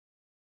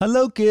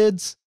Hello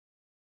kids!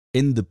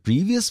 In the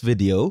previous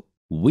video,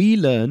 we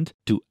learned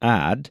to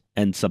add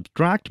and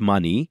subtract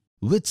money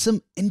with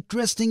some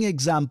interesting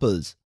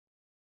examples.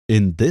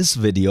 In this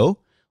video,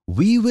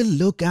 we will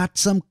look at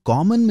some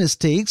common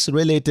mistakes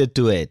related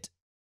to it.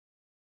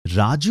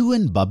 Raju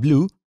and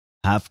Bablu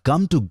have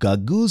come to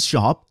Gaggu's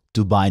shop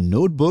to buy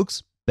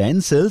notebooks,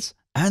 pencils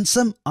and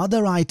some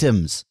other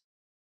items.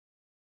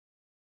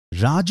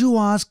 Raju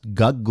asked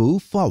Gaggu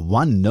for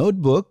one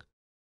notebook,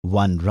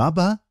 one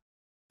rubber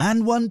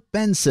and one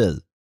pencil.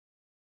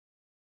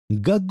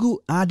 Gaggu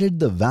added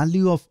the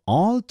value of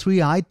all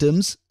three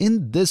items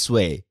in this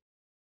way.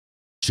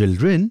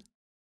 Children,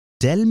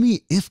 tell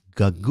me if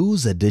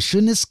Gaggu's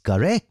addition is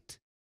correct.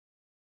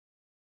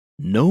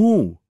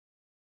 No,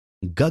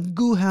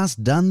 Gaggu has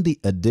done the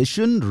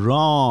addition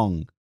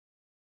wrong.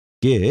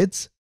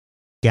 Kids,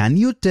 can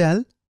you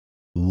tell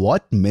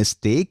what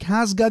mistake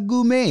has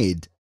Gaggu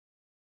made?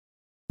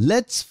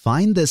 Let's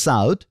find this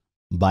out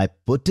by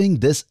putting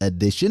this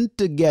addition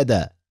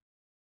together.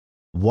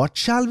 What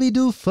shall we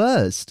do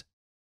first?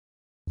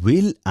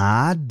 We'll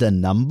add the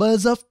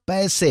numbers of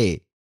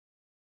Paise.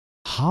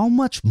 How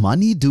much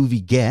money do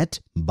we get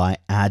by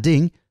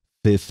adding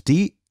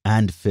 50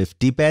 and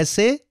 50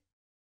 paise?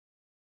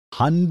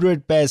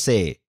 100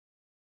 paise.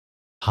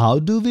 How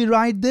do we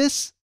write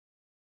this?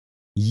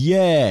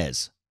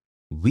 Yes,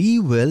 we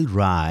will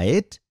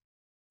write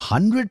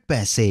 100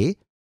 paise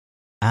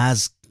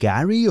as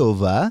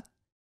carryover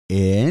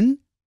in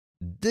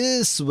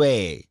this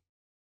way.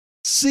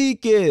 See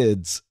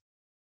kids,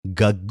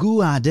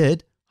 Gaggu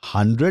added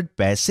 100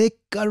 paise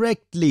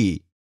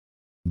correctly,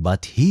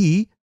 but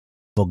he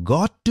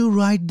forgot to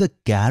write the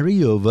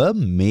carryover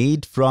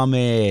made from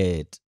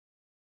it.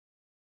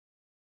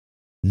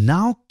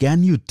 Now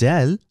can you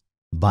tell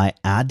by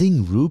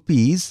adding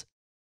rupees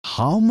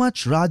how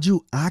much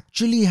Raju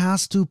actually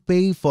has to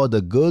pay for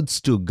the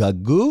goods to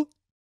Gaggu?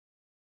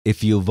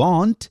 If you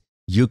want,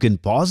 you can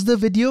pause the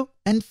video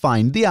and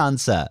find the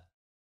answer.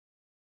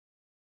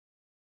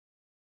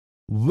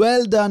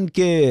 Well done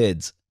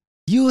kids!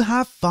 You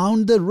have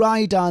found the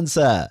right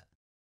answer.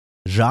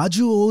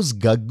 Raju owes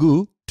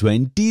Gaggu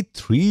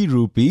 23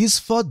 rupees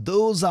for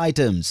those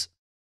items.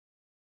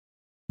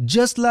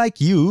 Just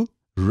like you,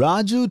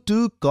 Raju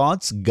too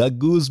caught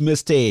Gaggu's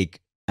mistake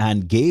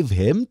and gave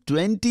him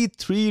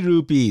 23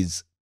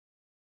 rupees.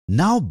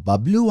 Now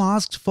Bablu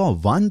asked for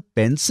one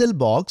pencil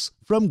box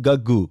from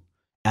Gaggu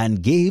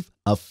and gave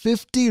a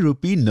 50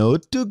 rupee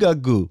note to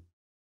Gaggu.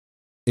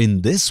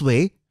 In this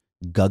way,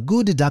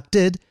 Gaggu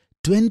deducted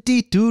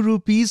 22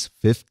 rupees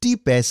 50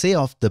 paise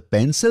of the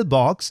pencil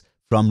box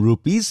from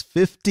rupees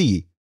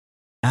 50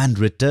 and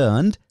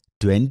returned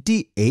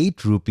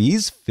 28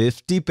 rupees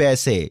 50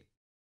 paise.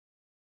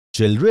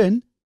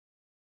 Children,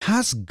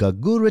 has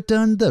Gaggu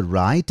returned the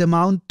right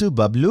amount to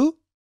Bablu?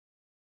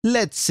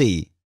 Let's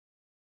see.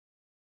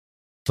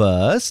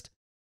 First,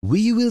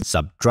 we will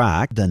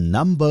subtract the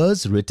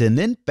numbers written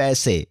in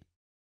paise.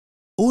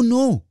 Oh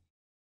no!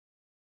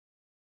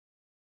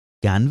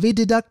 Can we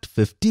deduct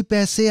 50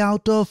 paise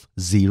out of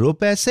 0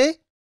 paise?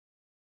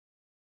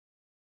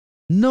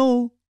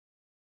 No.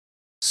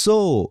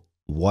 So,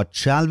 what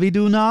shall we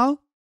do now?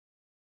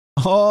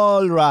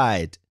 All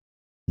right.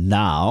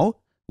 Now,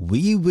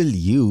 we will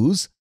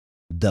use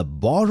the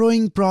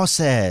borrowing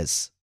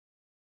process.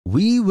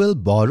 We will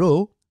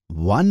borrow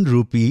 1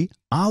 rupee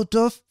out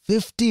of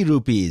 50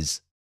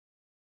 rupees.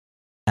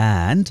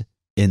 And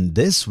in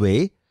this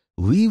way,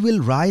 we will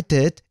write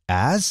it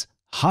as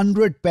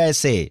 100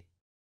 paise.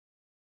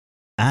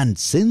 And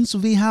since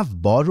we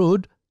have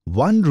borrowed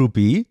 1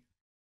 rupee,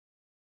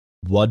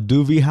 what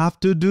do we have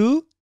to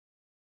do?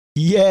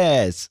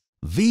 Yes,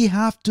 we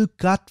have to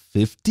cut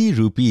 50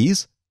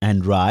 rupees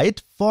and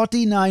write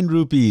 49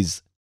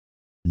 rupees.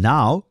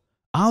 Now,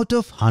 out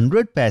of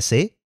 100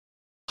 paise,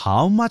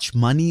 how much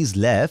money is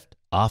left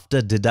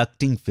after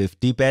deducting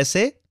 50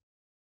 paise?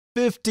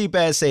 50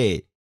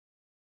 paise.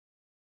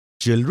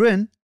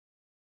 Children,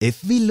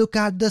 if we look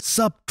at the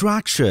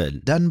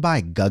subtraction done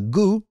by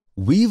Gaggu,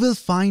 we will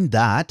find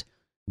that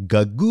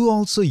Gaggu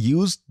also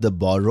used the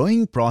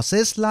borrowing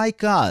process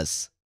like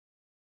us.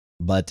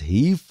 But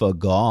he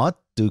forgot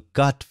to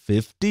cut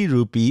 50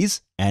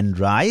 rupees and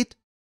write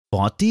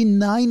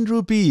 49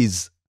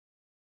 rupees.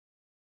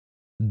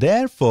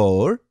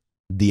 Therefore,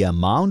 the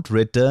amount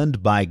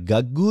returned by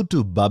Gaggu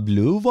to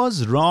Bablu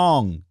was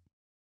wrong.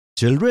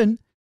 Children,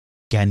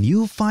 can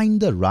you find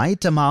the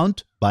right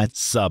amount by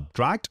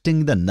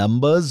subtracting the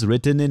numbers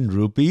written in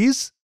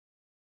rupees?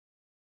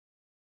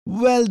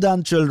 Well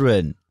done,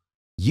 children.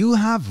 You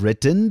have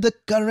written the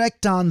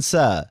correct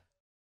answer.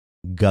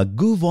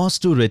 Gaggu was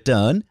to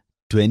return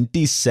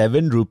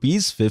 27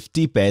 rupees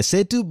 50 paise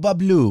to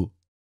Bablu.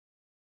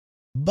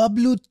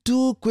 Bablu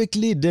too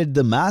quickly did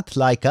the math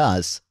like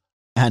us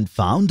and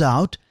found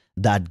out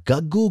that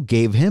Gaggu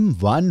gave him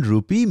 1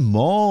 rupee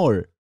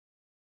more.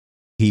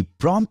 He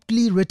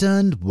promptly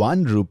returned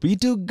 1 rupee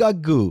to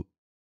Gaggu.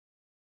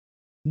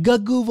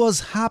 Gaggu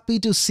was happy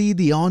to see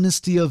the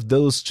honesty of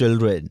those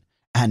children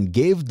and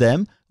gave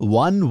them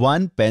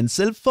one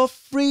pencil for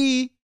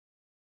free.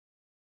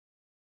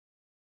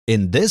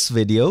 In this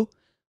video,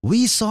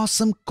 we saw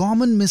some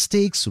common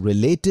mistakes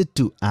related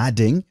to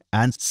adding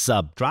and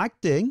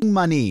subtracting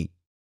money.